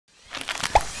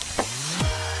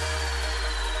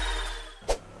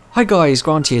Hi guys,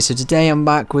 Granty here. So today I'm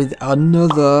back with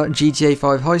another GTA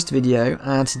 5 heist video,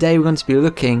 and today we're going to be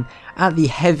looking at the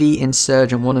Heavy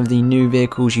Insurgent, one of the new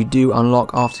vehicles you do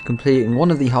unlock after completing one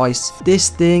of the heists. This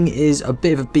thing is a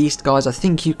bit of a beast, guys. I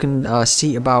think you can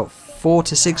seat about 4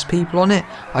 to 6 people on it.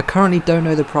 I currently don't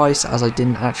know the price as I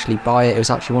didn't actually buy it. It was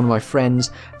actually one of my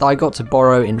friends that I got to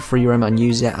borrow in free roam and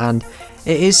use it, and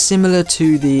it is similar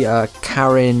to the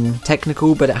Karin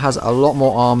Technical, but it has a lot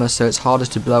more armor, so it's harder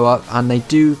to blow up, and they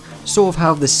do sort of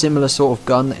have the similar sort of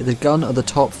gun. The gun at the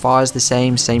top fires the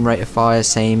same rate of fire,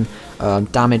 same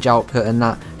damage output and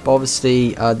that, but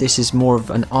obviously this is more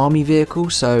of an army vehicle,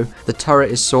 so the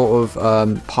turret is sort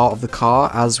of part of the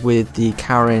car, as with the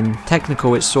Karin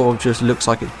Technical it sort of just looks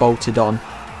like it's bolted on.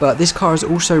 But this car is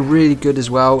also really good as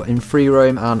well in free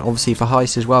roam and obviously for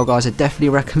heist as well, guys. I definitely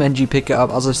recommend you pick it up.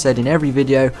 As I've said in every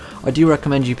video, I do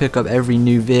recommend you pick up every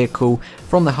new vehicle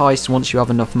from the heist once you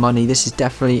have enough money. This is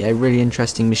definitely a really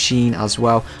interesting machine as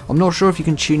well. I'm not sure if you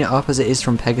can tune it up as it is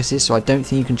from Pegasus, so I don't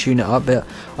think you can tune it up, but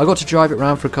I got to drive it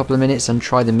around for a couple of minutes and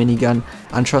try the minigun,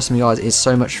 and trust me guys, it's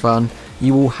so much fun.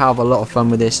 You will have a lot of fun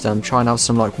with this. Try and have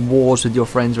some like wars with your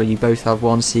friends where you both have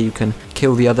one, so you can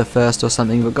kill the other first or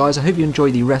something. But guys, I hope you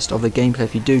enjoy the rest of the gameplay.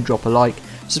 If you do, drop a like,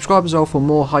 subscribe as well for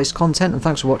more heist content, and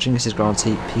thanks for watching. This is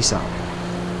Granty. Peace out.